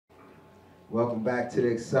Welcome back to the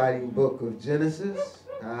exciting book of Genesis.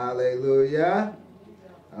 Hallelujah.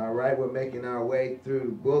 All right, we're making our way through the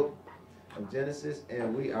book of Genesis,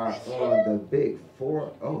 and we are on the big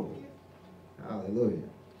 4-0. Hallelujah.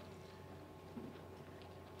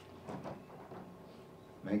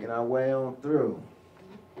 Making our way on through.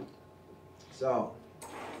 So,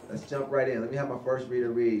 let's jump right in. Let me have my first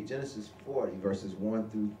reader read Genesis 40, verses 1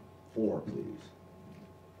 through 4, please.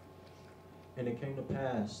 And it came to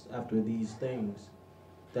pass after these things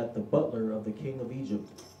that the butler of the king of Egypt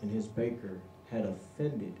and his baker had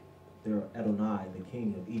offended their Adonai, the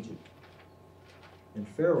king of Egypt. And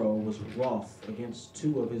Pharaoh was wroth against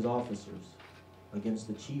two of his officers, against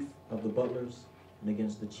the chief of the butlers and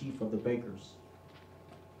against the chief of the bakers.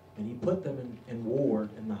 And he put them in ward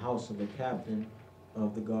in the house of the captain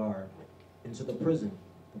of the guard, into the prison,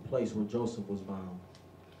 the place where Joseph was bound.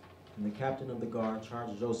 And the captain of the guard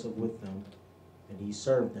charged Joseph with them, and he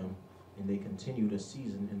served them, and they continued a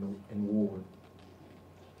season in ward.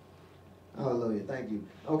 Hallelujah. Thank you.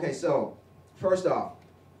 Okay, so first off,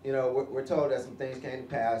 we're told that some things came to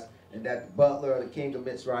pass, and that the butler of the king of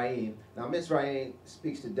Mitzrayim. Now, Mitzrayim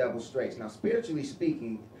speaks to Devil's Straits. Now, spiritually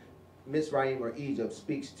speaking, Mitzrayim or Egypt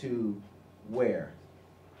speaks to where?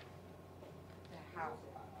 The house.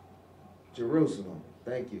 Jerusalem.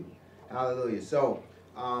 Thank you. Hallelujah. So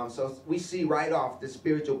we see right off the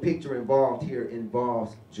spiritual picture involved here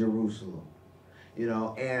involves Jerusalem.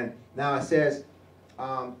 And now it says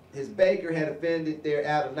his baker had offended their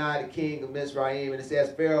Adonai, the king of Mitzrayim, and it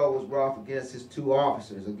says Pharaoh was wroth against his two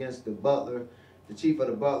officers, against the butler, the chief of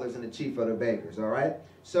the butlers, and the chief of the bakers. All right.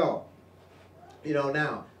 So,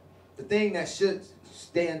 now the thing that should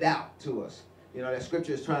stand out to us, that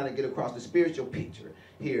scripture is trying to get across, the spiritual picture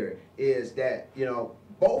here is that,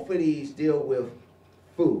 both of these deal with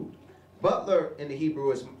food. Butler in the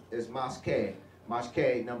Hebrew is mashkeh.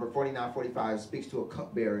 Mashkeh, number 4945, speaks to a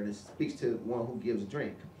cupbearer, and it speaks to one who gives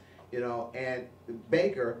drink. And the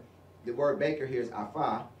baker, the word baker here is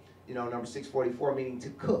afah, number 644, meaning to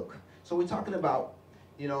cook. So we're talking about,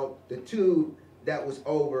 the two that was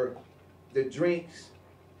over the drinks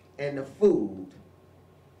and the food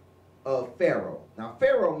of Pharaoh. Now,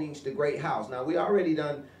 Pharaoh means the great house. Now, we already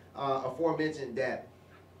done aforementioned that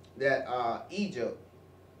Egypt,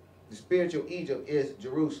 the spiritual Egypt, is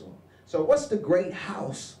Jerusalem. So what's the great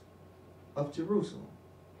house of Jerusalem?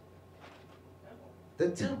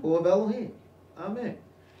 The temple of Elohim. Amen.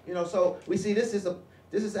 So we see this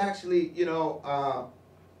is actually,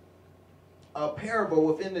 a parable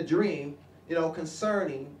within the dream,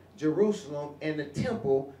 concerning Jerusalem and the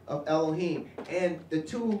temple of Elohim. And the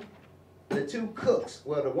two cooks,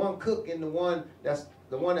 well, the one cook and the one that's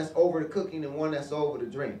over the cooking and one that's over the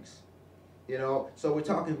drinks. So we're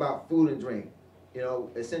talking about food and drink,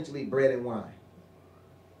 essentially bread and wine.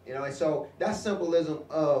 And so that's symbolism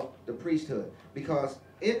of the priesthood, because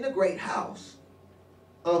in the great house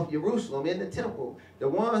of Jerusalem, in the temple, the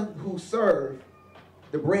one who served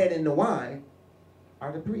the bread and the wine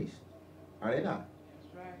are the priests. Are they not?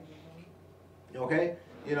 That's right. Okay?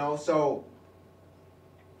 So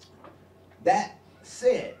that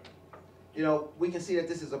said, we can see that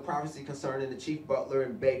this is a prophecy concerning the chief butler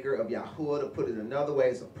and baker of Yahuwah. To put it another way,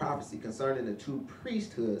 it's a prophecy concerning the two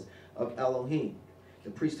priesthoods of Elohim. The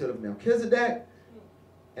priesthood of Melchizedek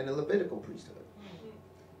and the Levitical priesthood.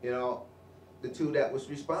 The two that was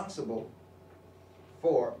responsible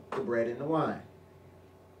for the bread and the wine.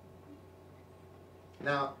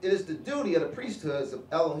 Now, it is the duty of the priesthoods of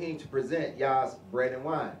Elohim to present Yah's bread and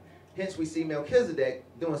wine. Hence, we see Melchizedek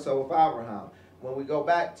doing so with Abraham. When we go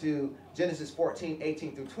back to Genesis 14,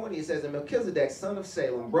 18 through 20, it says, and Melchizedek, son of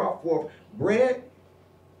Salem, brought forth bread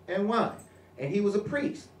and wine. And he was a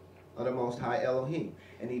priest of the Most High Elohim.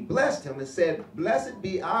 And he blessed him and said, blessed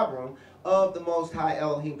be Abram of the Most High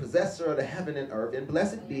Elohim, possessor of the heaven and earth, and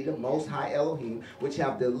blessed be the Most High Elohim, which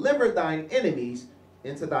have delivered thine enemies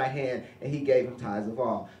into thy hand. And he gave him tithes of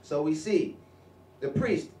all. So we see the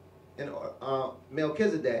priest and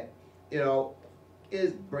Melchizedek,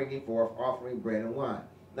 is bringing forth offering bread and wine.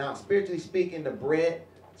 Now, spiritually speaking, the bread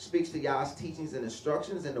speaks to Yah's teachings and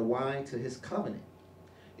instructions, and the wine to his covenant.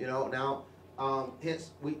 Now,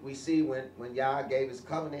 hence we see when Yah gave his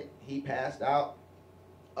covenant, he passed out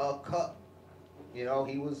a cup. He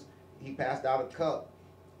passed out a cup.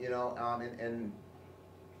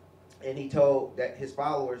 And he told that his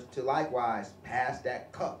followers to likewise pass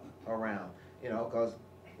that cup around. Because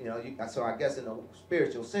so I guess in a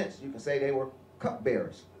spiritual sense, you can say they were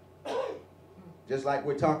cupbearers. Just like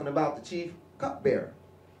we're talking about the chief cupbearer.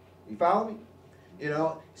 You follow me?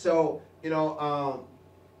 So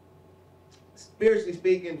spiritually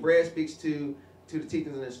speaking, bread speaks to to the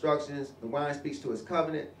teachings and instructions. The wine speaks to his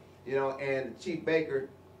covenant, you know, and the chief baker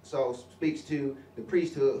so speaks to the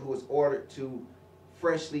priesthood, who is ordered to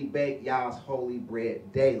freshly bake Yah's holy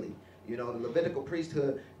bread daily. You know, the Levitical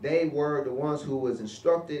priesthood, they were the ones who was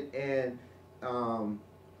instructed and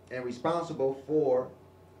responsible for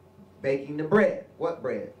baking the bread. What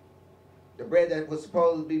bread? The bread that was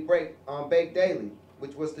supposed to be baked daily,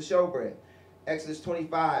 which was the showbread. Exodus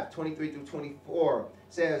 25, 23 through 24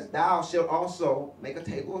 says, "Thou shalt also make a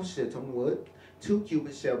table of shittim wood. 2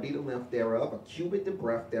 cubits shall be the length thereof, a cubit the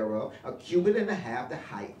breadth thereof, a cubit and a half the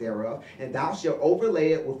height thereof, and thou shalt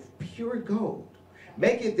overlay it with pure gold.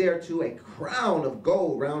 Make it thereto a crown of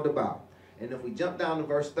gold round about." And if we jump down to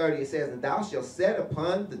verse 30, it says, "And thou shalt set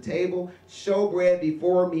upon the table showbread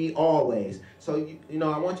before me always." So, you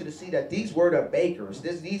know, I want you to see that these were the bakers.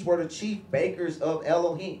 These were the chief bakers of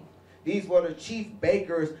Elohim. These were the chief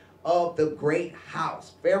bakers of the great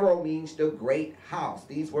house. Pharaoh means the great house.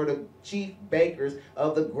 These were the chief bakers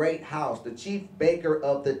of the great house, the chief baker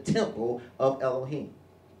of the temple of Elohim.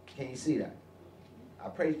 Can you see that? I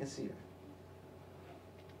pray you can see that.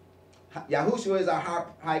 Yahushua is our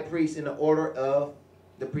high priest in the order of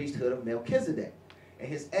the priesthood of Melchizedek. And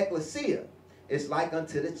his ecclesia is like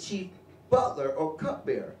unto the chief butler or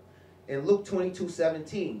cupbearer. In Luke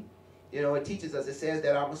 22:17, you know, it teaches us, it says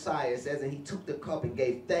that our Messiah, it says, "And he took the cup and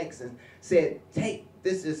gave thanks and said, take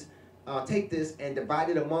this and divide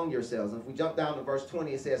it among yourselves." And if we jump down to verse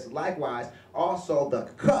 20, it says, "Likewise also the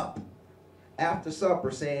cup after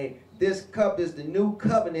supper, saying, This cup is the new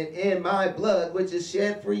covenant in my blood, which is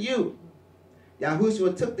shed for you."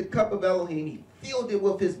 Yahushua took the cup of Elohim, he filled it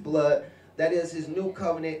with his blood, that is his new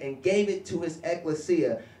covenant, and gave it to his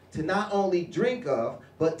ecclesia to not only drink of,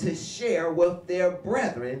 but to share with their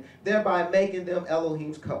brethren, thereby making them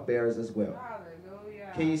Elohim's cupbearers as well.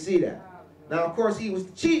 Hallelujah. Can you see that? Now, of course, he was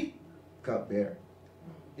the chief cupbearer,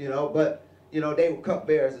 you know, but, you know, they were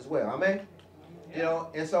cupbearers as well. Amen? You know,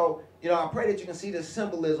 and so, you know, I pray that you can see the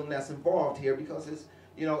symbolism that's involved here, because it's,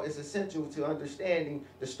 you know, it's essential to understanding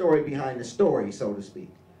the story behind the story, so to speak.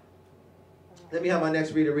 Let me have my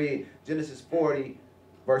next reader read Genesis 40,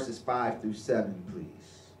 verses 5 through 7, please.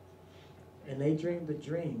 "And they dreamed a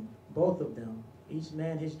dream, both of them, each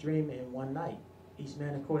man his dream in one night, each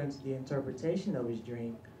man according to the interpretation of his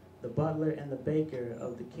dream, the butler and the baker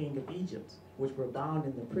of the king of Egypt, which were bound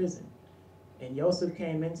in the prison. And Joseph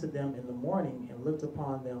came into them in the morning and looked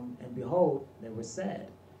upon them, and behold, they were sad.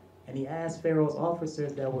 And he asked Pharaoh's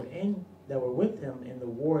officers that were with him in the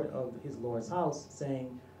ward of his Lord's house,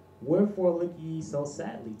 saying, Wherefore look ye so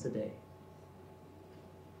sadly today?"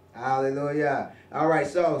 Hallelujah. All right,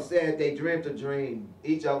 so said they dreamt a dream.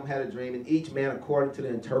 Each of them had a dream, and each man according to the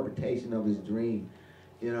interpretation of his dream.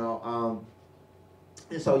 You know,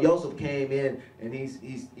 and so Joseph came in, and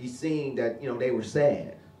he's seeing that, you know, they were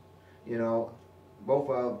sad. You know, both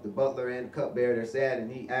of the butler and the cupbearer, they're sad,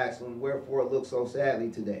 and he asked them, "Wherefore look so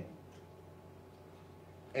sadly today?"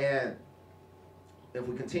 And if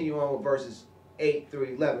we continue on with verses 8 through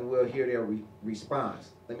 11, we'll hear their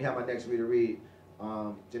response. Let me have my next reader read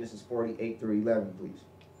Genesis 48 through 11, please.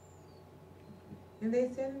 "And they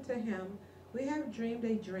said unto him, We have dreamed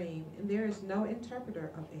a dream, and there is no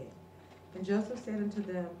interpreter of it. And Joseph said unto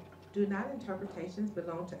them, Do not interpretations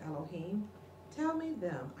belong to Elohim? Tell me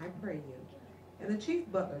them, I pray you. And the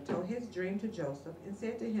chief butler told his dream to Joseph, and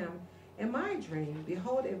said to him, In my dream,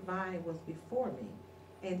 behold, a vine was before me,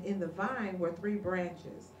 and in the vine were 3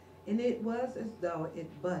 branches, and it was as though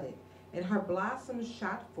it budded, and her blossoms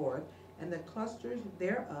shot forth, and the clusters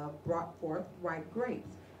thereof brought forth ripe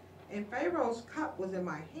grapes. And Pharaoh's cup was in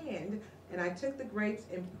my hand, and I took the grapes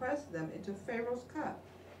and pressed them into Pharaoh's cup,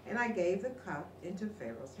 and I gave the cup into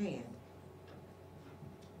Pharaoh's hand."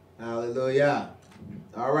 Hallelujah.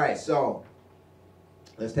 All right, so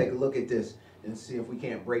let's take a look at this and see if we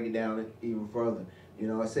can't break it down even further. You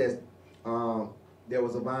know, it says, there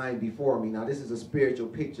was a vine before me. Now, this is a spiritual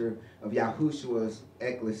picture of Yahushua's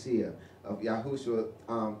ecclesia, of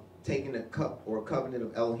Yahushua taking the cup or covenant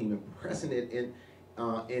of Elohim and pressing it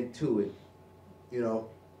into it. You know,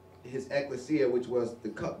 his ecclesia, which was the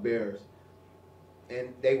cupbearers,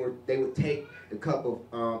 and they would take the cup of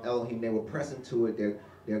Elohim. They would press into it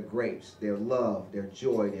their grapes, their love, their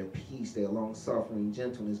joy, their peace, their long-suffering,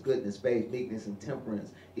 gentleness, goodness, faith, meekness, and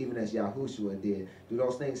temperance, even as Yahushua did. Do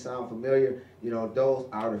those things sound familiar? You know, those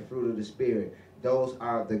are the fruit of the Spirit. Those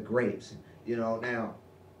are the grapes. You know, now,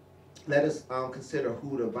 let us consider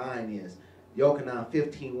who the vine is. Yochanan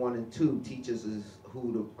 15:1 and 2 teaches us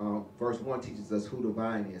verse 1 teaches us who the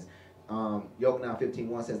vine is. Yochanan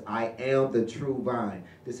 15:1 says, I am the true vine.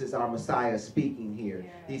 This is our Messiah speaking here.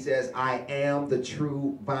 He says, I am the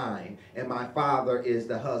true vine, and my Father is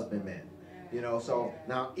the husbandman. You know, so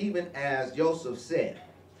now even as Joseph said,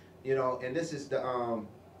 you know, and this is the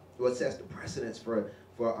what sets the precedence for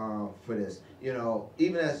this. You know,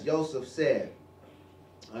 even as Joseph said,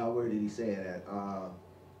 where did he say it at?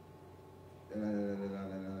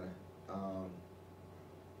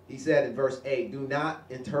 He said in verse 8, do not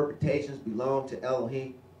interpretations belong to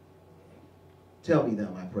Elohim? Tell me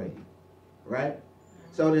them, I pray you. Right?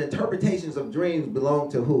 So the interpretations of dreams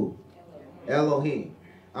belong to who? Elohim.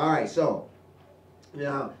 All right, so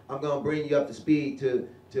now I'm going to bring you up to speed to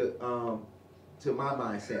my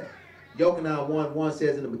mindset. Yochanan 1:1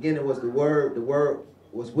 says, in the beginning was the Word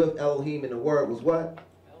was with Elohim, and the Word was what?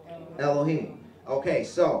 Elohim. Okay,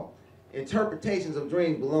 so interpretations of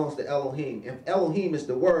dreams belongs to Elohim. If Elohim is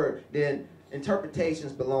the Word, then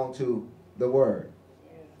interpretations belong to the Word.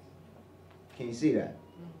 Can you see that?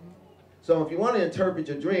 So if you want to interpret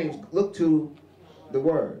your dreams, look to the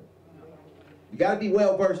Word. You got to be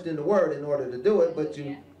well versed in the Word in order to do it, but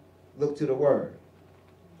you look to the Word.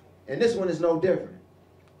 And this one is no different.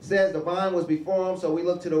 It says the vine was before him, so we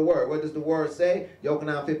look to the Word. What does the Word say?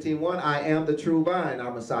 Yochanan 15:1, I am the true vine,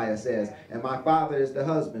 our Messiah says, and my Father is the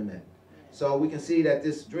husbandman. So we can see that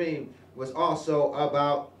this dream was also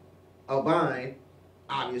about a vine,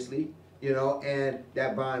 obviously, you know, and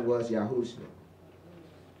that vine was Yahushua.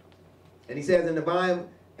 And he says in the vine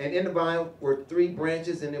were 3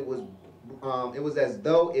 branches, and it was as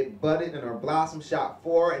though it budded, and her blossom shot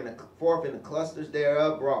forth in the clusters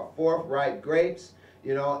thereof brought forth ripe grapes.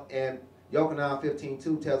 You know, and Yochanan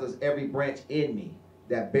 15:2 tells us, every branch in me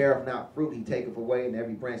that beareth not fruit he taketh away, and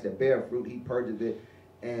every branch that beareth fruit he purgeth it,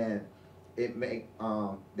 and it may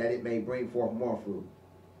that it may bring forth more fruit.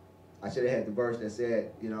 I should have had the verse that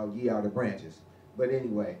said, you know, ye are the branches. But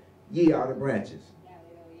anyway, ye are the branches.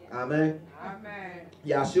 Amen. Amen.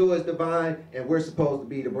 Yahshua is the vine, and we're supposed to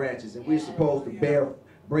be the branches, and we're supposed to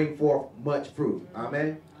bring forth much fruit.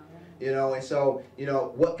 Amen. You know, and so, you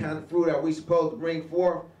know, what kind of fruit are we supposed to bring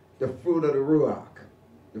forth? The fruit of the Ruach,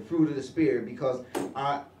 the fruit of the Spirit, because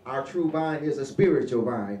our true vine is a spiritual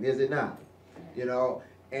vine, is it not? You know,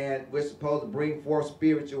 and we're supposed to bring forth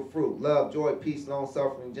spiritual fruit: love, joy, peace,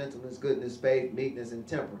 long-suffering, gentleness, goodness, faith, meekness, and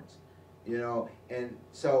temperance. You know, and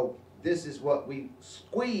so this is what we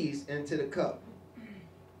squeeze into the cup,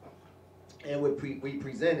 and we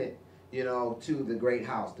present it, you know, to the great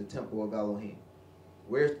house, the temple of Elohim.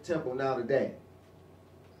 Where's the temple now today?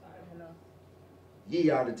 Ye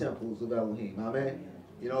are the temples of Elohim. Amen.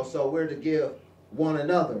 You know, so we're to give one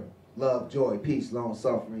another love, joy, peace,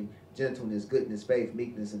 long-suffering, gentleness, goodness, faith,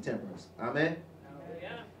 meekness, and temperance. Amen.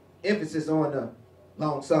 Emphasis on the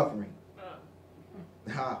long-suffering.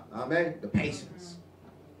 Amen. The patience.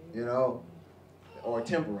 You know, or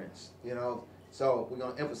temperance. You know, so we're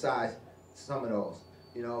going to emphasize some of those.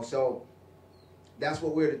 You know, so that's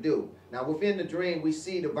what we're to do. Now, within the dream, we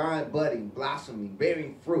see the vine budding, blossoming,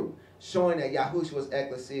 bearing fruit, showing that Yahushua's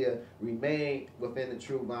ecclesia remained within the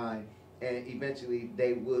true vine, and eventually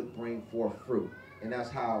they would bring forth fruit. And that's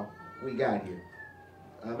how we got here.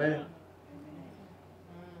 Amen.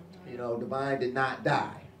 You know, the vine did not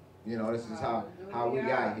die. You know, this is how we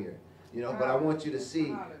got here. You know, but I want you to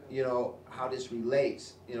see, you know, how this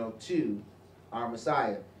relates, you know, to our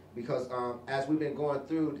Messiah. Because as we've been going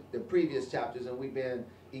through the previous chapters, and we've been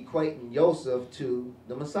equating Joseph to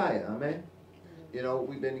the Messiah, amen? You know,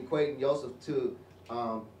 we've been equating Joseph to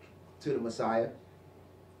the Messiah,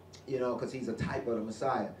 you know, because he's a type of the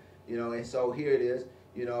Messiah, you know. And so here it is,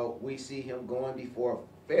 you know, we see him going before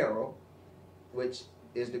Pharaoh, which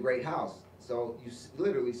is the great house. So you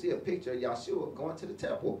literally see a picture of Yahshua going to the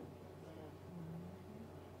temple.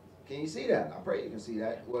 Can you see that? I pray you can see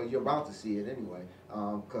that. Well, you're about to see it anyway,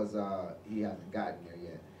 because he hasn't gotten there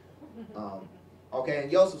yet. Okay,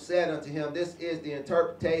 and Joseph said unto him, this is the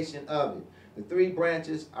interpretation of it. The 3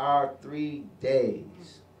 branches are 3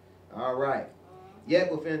 days. All right.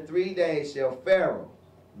 Yet within 3 days shall Pharaoh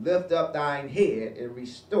lift up thine head and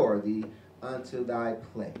restore thee unto thy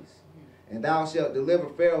place. And thou shalt deliver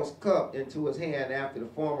Pharaoh's cup into his hand after the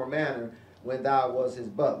former manner when thou was his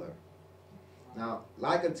butler. Now,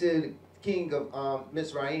 like unto the king of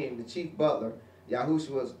Mizraim, the chief butler,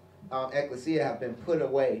 Yahushua's ecclesia have been put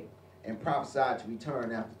away and prophesied to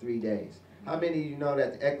return after 3 days. How many of you know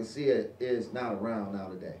that the ecclesia is not around now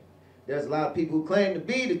today? There's a lot of people who claim to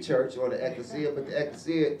be the church or the ecclesia, but the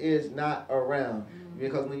ecclesia is not around.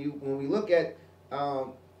 Because when we look at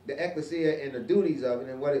the ecclesia and the duties of it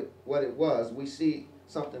and what it was, we see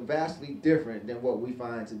something vastly different than what we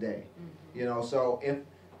find today. You know, so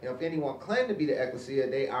if anyone claim to be the ecclesia,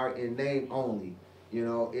 they are in name only. You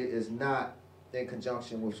know, it is not in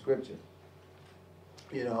conjunction with Scripture.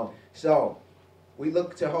 You know, so we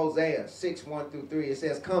look to Hosea 6:1-3. It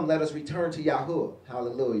says, "Come, let us return to Yahuwah."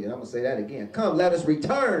 Hallelujah. I'm going to say that again. "Come, let us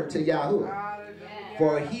return to Yahuwah.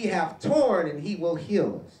 For he hath torn, and he will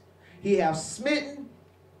heal us. He hath smitten,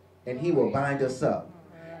 and he will bind us up.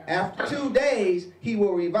 After 2 days, he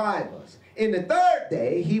will revive us. In the third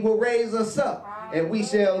day, he will raise us up, and we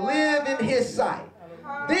shall live in his sight.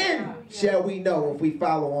 Then shall we know if we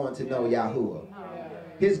follow on to know Yahuwah.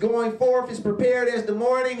 His going forth is prepared as the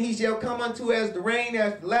morning. He shall come unto as the rain,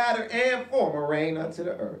 as the latter and former rain unto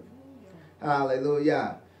the earth."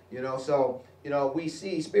 Hallelujah. You know, so, you know, we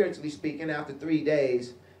see, spiritually speaking, after 3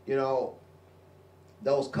 days, you know,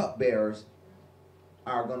 those cupbearers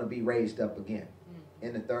are going to be raised up again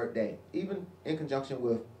in the third day, even in conjunction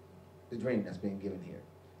with the dream that's being given here.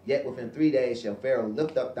 "Yet within 3 days shall Pharaoh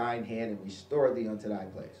lift up thine hand and restore thee unto thy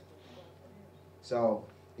place." So,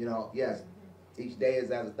 you know, yes, each day is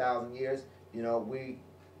as 1,000 years. You know, we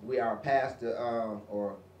are past the,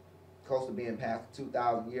 or close to being past the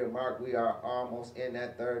 2,000-year mark. We are almost in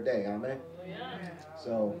that third day. Amen?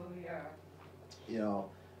 So, you know,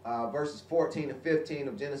 verses 14-15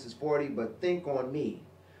 of Genesis 40, "But think on me,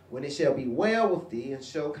 when it shall be well with thee, and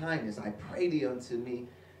show kindness, I pray thee unto me,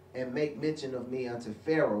 and make mention of me unto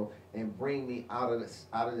Pharaoh, and bring me out of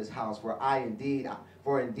this house. For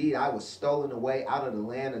indeed I was stolen away out of the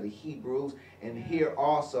land of the Hebrews, and here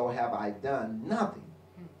also have I done nothing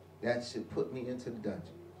that should put me into the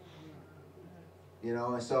dungeon." You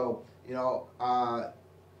know, and so, you know,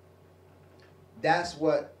 that's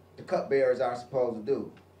what the cupbearers are supposed to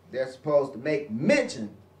do. They're supposed to make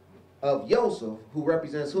mention of Joseph, who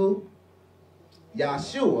represents who?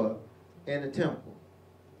 Yahshua, in the temple.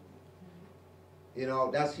 You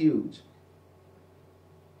know, that's huge.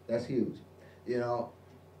 That's huge. You know,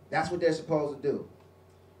 that's what they're supposed to do.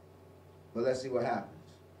 But let's see what happens.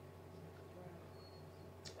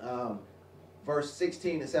 Verse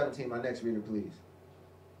 16-17, my next reader, please.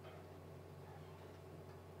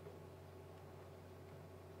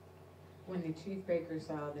 When the chief baker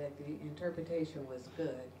saw that the interpretation was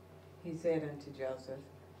good, he said unto Joseph,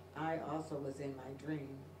 "I also was in my dream,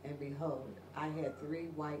 and behold, I had 3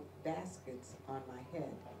 white baskets on my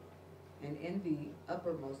head. And in the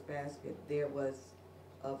uppermost basket there was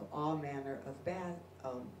of all manner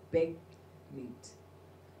of baked meat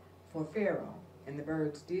for Pharaoh, and the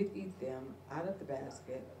birds did eat them out of the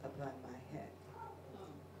basket upon my head."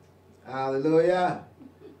 Hallelujah.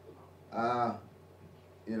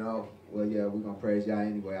 You know, well, yeah, we're going to praise Yah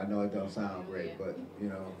anyway. I know it don't sound great, but, you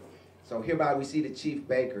know. So hereby we see the chief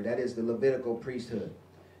baker. That is the Levitical priesthood.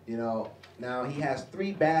 You know, now he has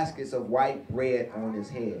 3 baskets of white bread on his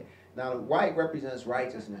head. Now, the white represents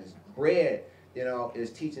righteousness. Bread, you know,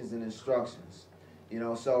 is teachings and instructions. You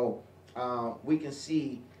know, so we can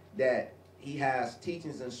see that he has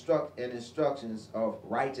teachings and instructions of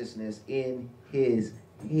righteousness in his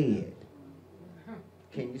head.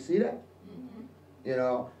 Can you see that? You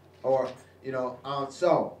know, or, you know,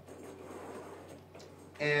 so,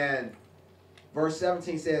 and verse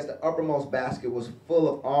 17 says, "The uppermost basket was full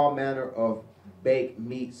of all manner of baked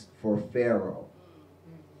meats for Pharaoh."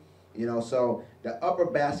 You know, so the upper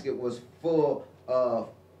basket was full of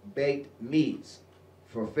baked meats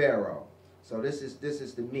for Pharaoh. So this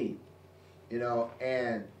is the meat. You know,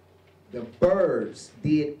 and the birds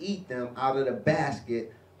did eat them out of the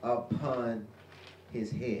basket upon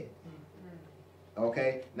his head.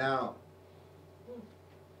 Okay, now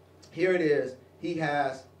here it is. He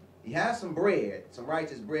has some bread, some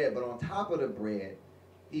righteous bread, but on top of the bread,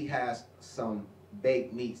 he has some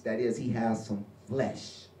baked meats. That is, he has some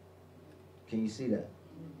flesh. Can you see that?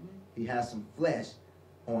 He has some flesh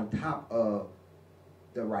on top of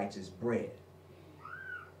the righteous bread.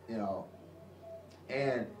 You know,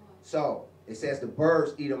 and so it says the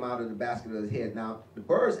birds eat them out of the basket of his head. Now, the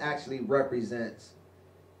birds actually represents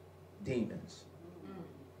demons.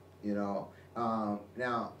 You know,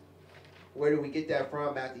 now, where do we get that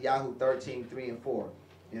from? Matthew 13:3-4.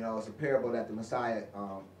 You know, it's a parable that the Messiah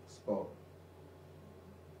spoke.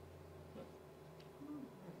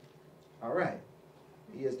 All right.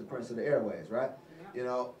 He is the prince of the airways, right? You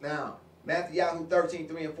know, now, Matthew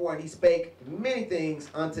 13:3-4, "And he spake many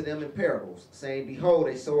things unto them in parables, saying, Behold,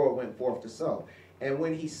 a sower went forth to sow. And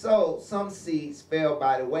when he sowed, some seeds fell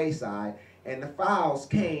by the wayside, and the fowls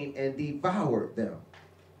came and devoured them."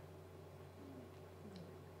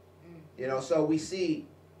 You know, so we see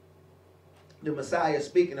the Messiah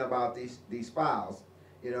speaking about these fowls,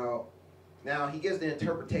 you know, Now he gives the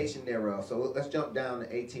interpretation thereof. So let's jump down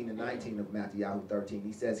to 18 and 19 of Matthew 13.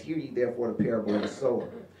 He says, hear ye therefore the parable of the sower.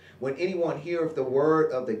 When anyone heareth the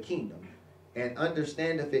word of the kingdom, and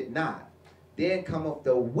understandeth it not, then cometh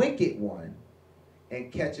the wicked one,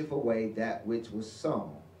 and catcheth away that which was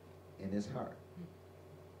sown in his heart.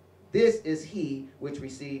 This is he which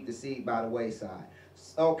received the seed by the wayside.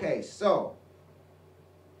 Okay, so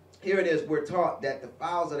here it is. We're taught that the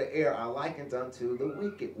fowls of the air are likened unto the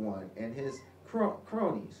wicked one and his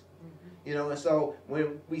cronies. You know, and so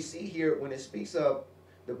when we see here, when it speaks of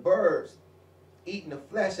the birds eating the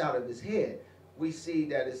flesh out of his head, we see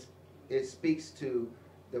that it speaks to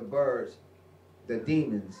the birds, the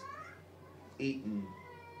demons, eating,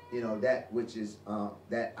 you know, that which is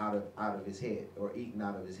that out of his head, or eaten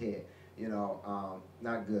out of his head. You know,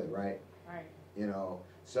 not good, right? Right. You know,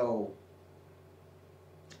 so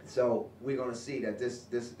we're going to see that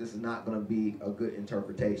this is not going to be a good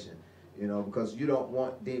interpretation, you know, because you don't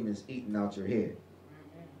want demons eating out your head.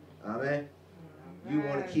 Amen. You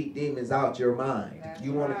want to keep demons out your mind.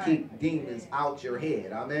 You want to keep demons out your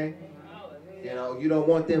head. Amen. You know, you don't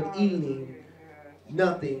want them eating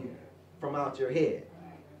nothing from out your head.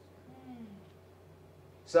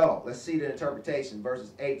 So let's see the interpretation,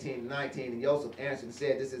 verses 18 and 19. And Joseph answered and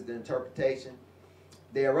said, this is the interpretation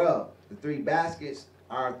thereof. The 3 baskets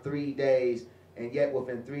are 3 days, and yet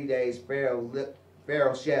within 3 days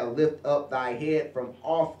Pharaoh shall lift up thy head from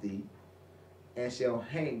off thee, and shall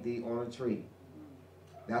hang thee on a tree.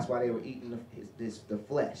 That's why they were eating the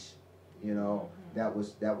flesh, you know, that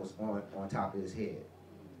was on top of his head,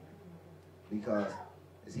 because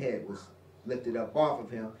his head was lifted up off of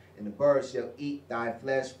him, and the birds shall eat thy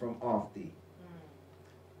flesh from off thee.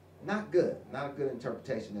 Not good. Not a good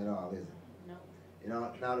interpretation at all, is it? No. You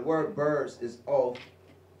know, now the word birds is oath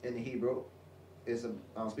in the Hebrew. It's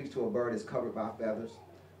speaks to a bird that's covered by feathers,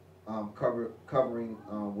 covering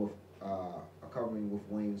with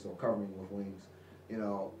wings, or covering with wings. You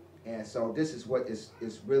know, and so this is what is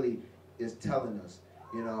really telling us.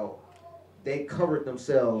 You know, they covered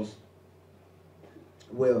themselves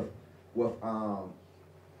with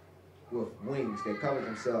wings. They covered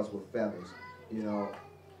themselves with feathers, you know,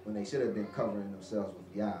 when they should have been covering themselves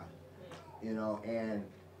with Yah. You know, and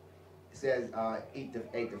it says, ate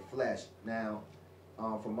the flesh now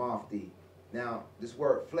from off thee. Now, this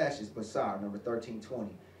word flesh is basar, number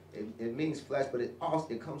 1320. It means flesh, but it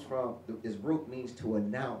comes from, its root means to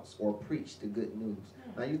announce or preach the good news.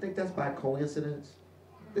 Now, you think that's by coincidence?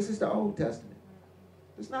 This is the Old Testament.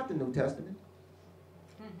 It's not the New Testament.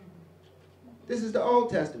 This is the Old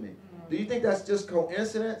Testament. Do you think that's just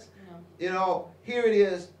coincidence? No. You know, here it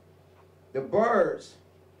is. The birds,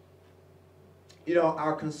 you know,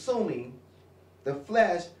 are consuming the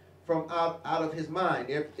flesh from out of his mind.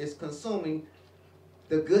 It's consuming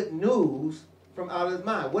the good news from out of his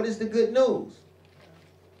mind. What is the good news?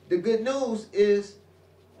 The good news is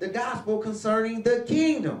the gospel concerning the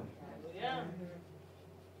kingdom. Yeah.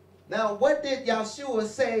 Now, what did Yahshua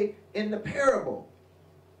say in the parable?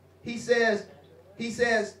 He says, in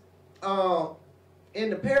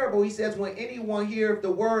the parable, he says, when anyone heareth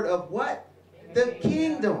the word of what? The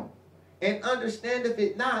kingdom, and understandeth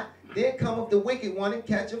it not, then cometh the wicked one and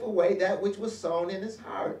catcheth away that which was sown in his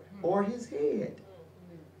heart or his head.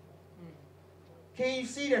 Can you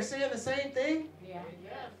see they're saying the same thing? Yeah.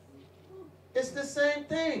 It's the same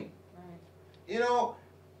thing. Right. You know,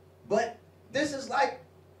 but this is like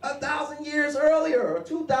 1,000 years earlier or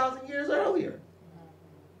 2,000 years earlier.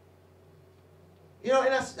 You know,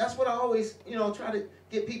 and that's what I always, you know, try to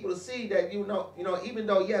get people to see, that, you know, even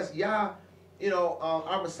though, yes, Yah, you know,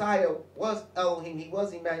 our Messiah was Elohim, he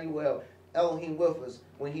was Emmanuel, Elohim with us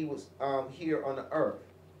when he was here on the earth.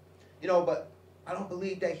 You know, but I don't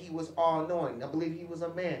believe that he was all-knowing. I believe he was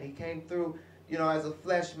a man. He came through, you know, as a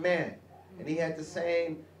flesh man, and he had the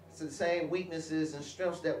same weaknesses and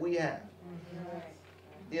strengths that we have.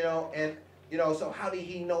 You know, and, you know, so how did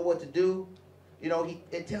he know what to do? You know,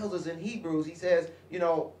 it tells us in Hebrews, he says, you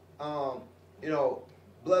know,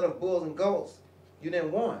 blood of bulls and goats, you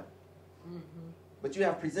didn't want. But you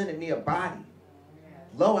have presented me a body.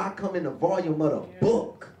 Lo, I come in the volume of the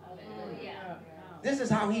book. This is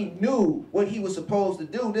how he knew what he was supposed to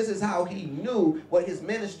do. This is how he knew what his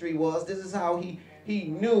ministry was. This is how he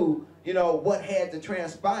knew, you know, what had to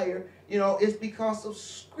transpire. You know, it's because of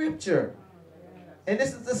Scripture. And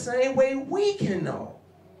this is the same way we can know.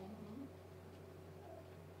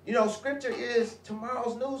 You know, Scripture is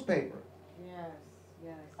tomorrow's newspaper. Yes.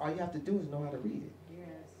 Yes. All you have to do is know how to read it.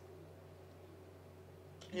 Yes.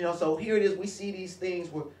 You know, so here it is. We see these things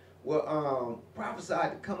were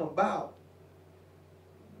prophesied to come about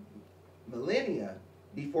millennia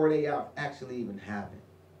before they actually even happened.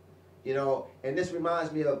 You know, and this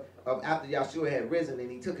reminds me of after Yahshua had risen and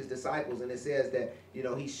he took his disciples, and it says that, you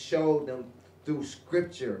know, he showed them through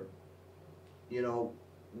scripture, you know,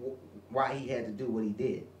 why he had to do what he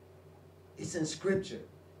did. It's in scripture.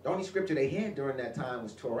 The only scripture they had during that time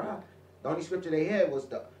was Torah. The only scripture they had was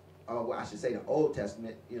the, well, I should say the Old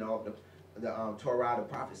Testament, you know, the Torah, the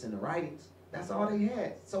prophets, and the writings. That's all they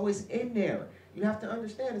had. So it's in there. You have to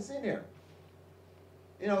understand it's in there.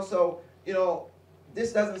 You know, so, you know,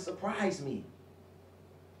 this doesn't surprise me.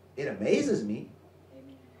 It amazes me,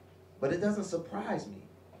 but it doesn't surprise me.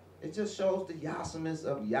 It just shows the awesomeness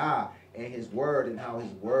of Yah and his word and how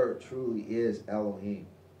his word truly is Elohim.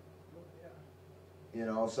 You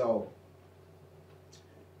know, so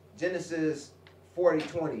Genesis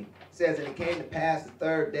 40:20 says, and it came to pass the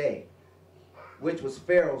third day, which was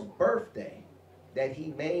Pharaoh's birthday, that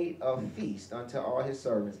he made a feast unto all his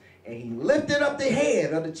servants, and he lifted up the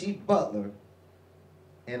head of the chief butler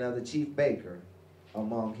and of the chief baker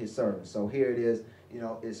among his servants. So here it is, you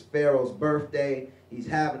know, it's Pharaoh's birthday. He's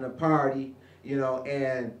having a party, you know,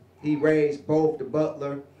 and he raised both the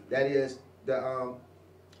butler, that is the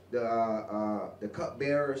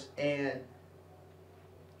cupbearers, and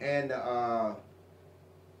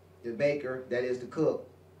the baker, that is the cook.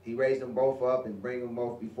 He raised them both up and bring them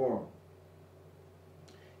both before him.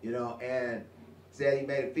 You know, and said he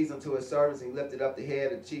made a feast unto his servants, and he lifted up the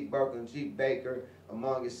head of the chief butler and chief baker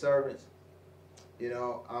among his servants. You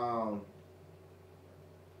know,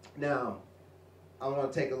 now I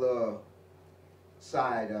want to take a little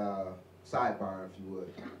sidebar, if you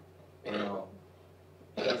would. You know,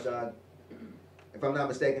 because if I'm not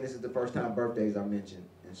mistaken, this is the first time birthdays are mentioned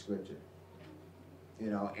in Scripture. You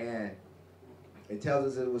know, and it tells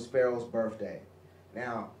us it was Pharaoh's birthday.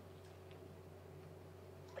 Now,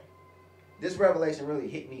 this revelation really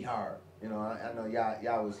hit me hard. You know, I know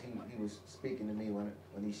y'all was he was speaking to me when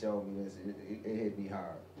he showed me this. It hit me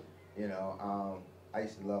hard. You know, I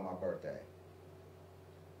used to love my birthday.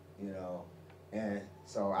 You know, and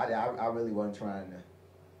so I really wasn't trying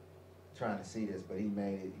to see this, but he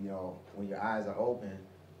made it. You know, when your eyes are open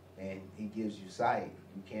and he gives you sight,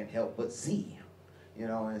 you can't help but see. You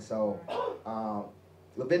know, and so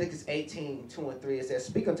Leviticus 18:2-3, it says,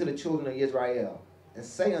 "Speak unto the children of Israel and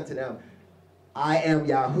say unto them, I am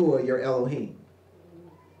Yahuwah your Elohim."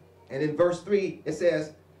 And in verse 3, it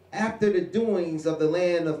says, "After the doings of the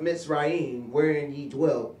land of Mitzrayim, wherein ye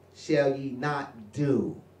dwelt, shall ye not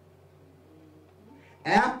do."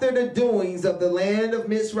 After the doings of the land of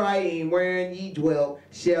Mitzrayim, wherein ye dwelt,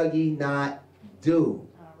 shall ye not do.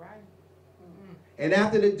 All right. And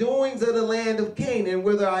after the doings of the land of Canaan,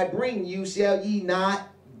 whither I bring you, shall ye not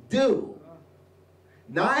do.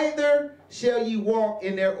 Neither shall ye walk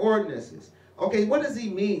in their ordinances. Okay, what does he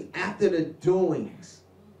mean, after the doings?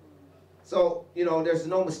 So, you know, there's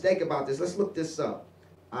no mistake about this. Let's look this up.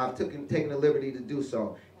 I've taken the liberty to do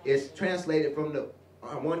so. It's translated from the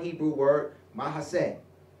one Hebrew word, mahaseh,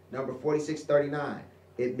 number 4639.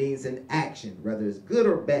 It means an action, whether it's good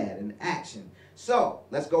or bad, an action. So,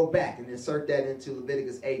 let's go back and insert that into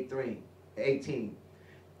Leviticus 18.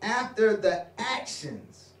 After the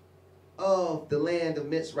actions of the land of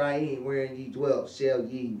Mitzrayim, wherein ye dwelt, shall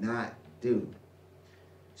ye not do.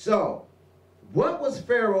 So, what was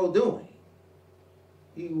Pharaoh doing?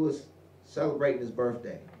 He was celebrating his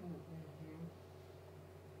birthday.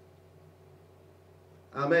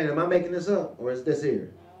 Amen. Am I making this up, or is this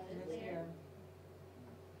here?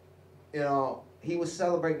 You know, he was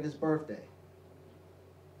celebrating his birthday.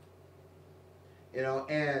 You know,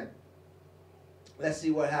 and let's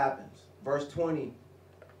see what happens. Verse 20.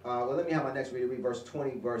 Well, let me have my next reader read verse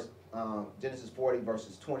 20, Genesis 40,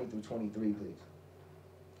 verses 20-23, please.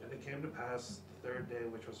 And it came to pass the third day,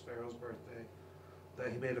 which was Pharaoh's birthday,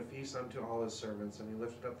 that he made a feast unto all his servants, and he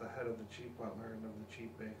lifted up the head of the chief butler and of the chief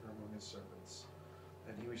baker among his servants.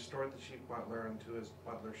 And he restored the chief butler unto his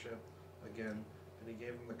butlership again, and he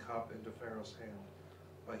gave him the cup into Pharaoh's hand.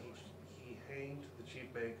 But he hanged the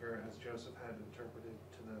chief baker as Joseph had interpreted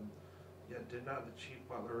to them. Yet did not the chief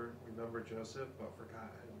butler remember Joseph, but forgot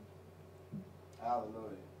him.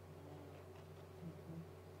 Hallelujah.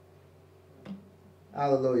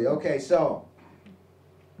 Hallelujah. Okay, so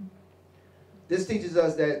this teaches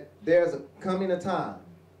us that there's coming a time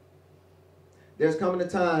that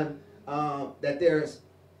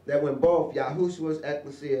when both Yahushua's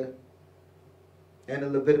ecclesia and the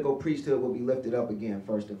Levitical priesthood will be lifted up again,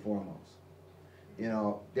 first and foremost. You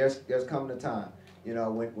know, there's coming a time, you know,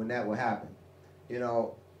 when that will happen. You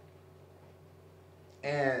know,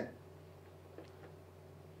 and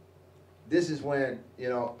this is when, you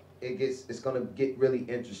know, it's going to get really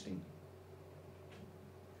interesting.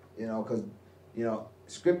 You know, because, you know,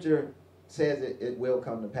 Scripture says it will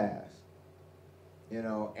come to pass. You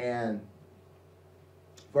know, and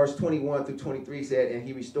verse 21 through 23 said, and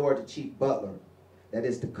he restored the chief butler, that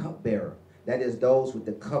is the cupbearer, that is those with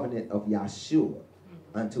the covenant of Yahshua,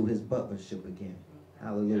 unto his butlership again.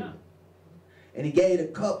 Hallelujah. And he gave the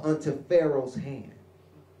cup unto Pharaoh's hand.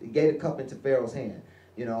 He gave the cup into Pharaoh's hand.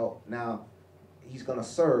 You know, now he's going to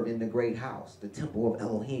serve in the great house, the temple of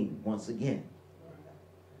Elohim, once again.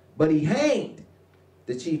 But he hanged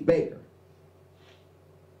the chief baker,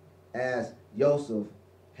 as Joseph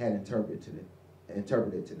had interpreted to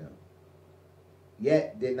them.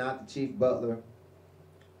 Yet did not the chief butler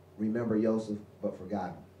remember Joseph, but forgot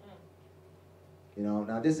him. You know,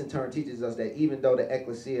 now this in turn teaches us that even though the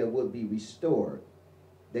ecclesia would be restored,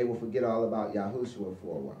 they will forget all about Yahushua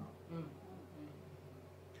for a while.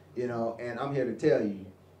 You know, and I'm here to tell you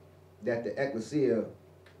that the ecclesia,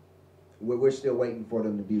 we're still waiting for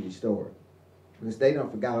them to be restored, because they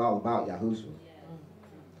done forgot all about Yahushua.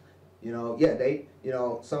 You know,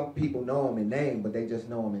 yeah, some people know him in name, but they just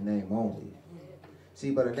know him in name only.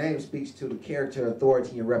 See, but a name speaks to the character,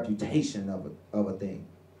 authority, and reputation of a thing.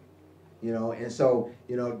 You know, and so,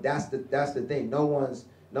 you know, that's the thing. No one's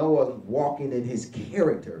walking in his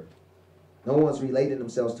character. No one's relating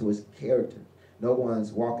themselves to his character. No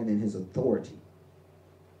one's walking in his authority.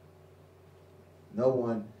 No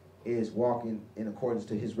one is walking in accordance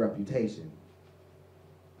to his reputation.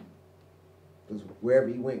 Because wherever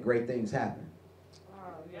he went, great things happen.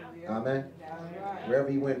 Amen. Wherever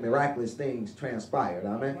he went, miraculous things transpired.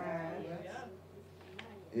 Amen.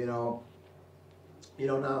 You know,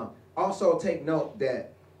 now, also take note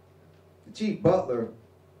that the chief butler,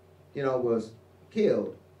 you know, was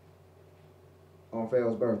killed on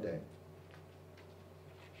Pharaoh's birthday.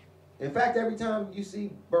 In fact, every time you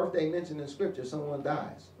see birthday mentioned in Scripture, someone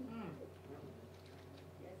dies.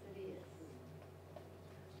 Yes, it is.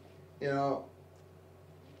 You know,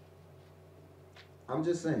 I'm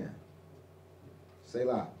just saying. Say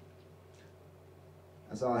loud.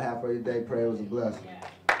 That's all I have for you today. Pray it was a blessing.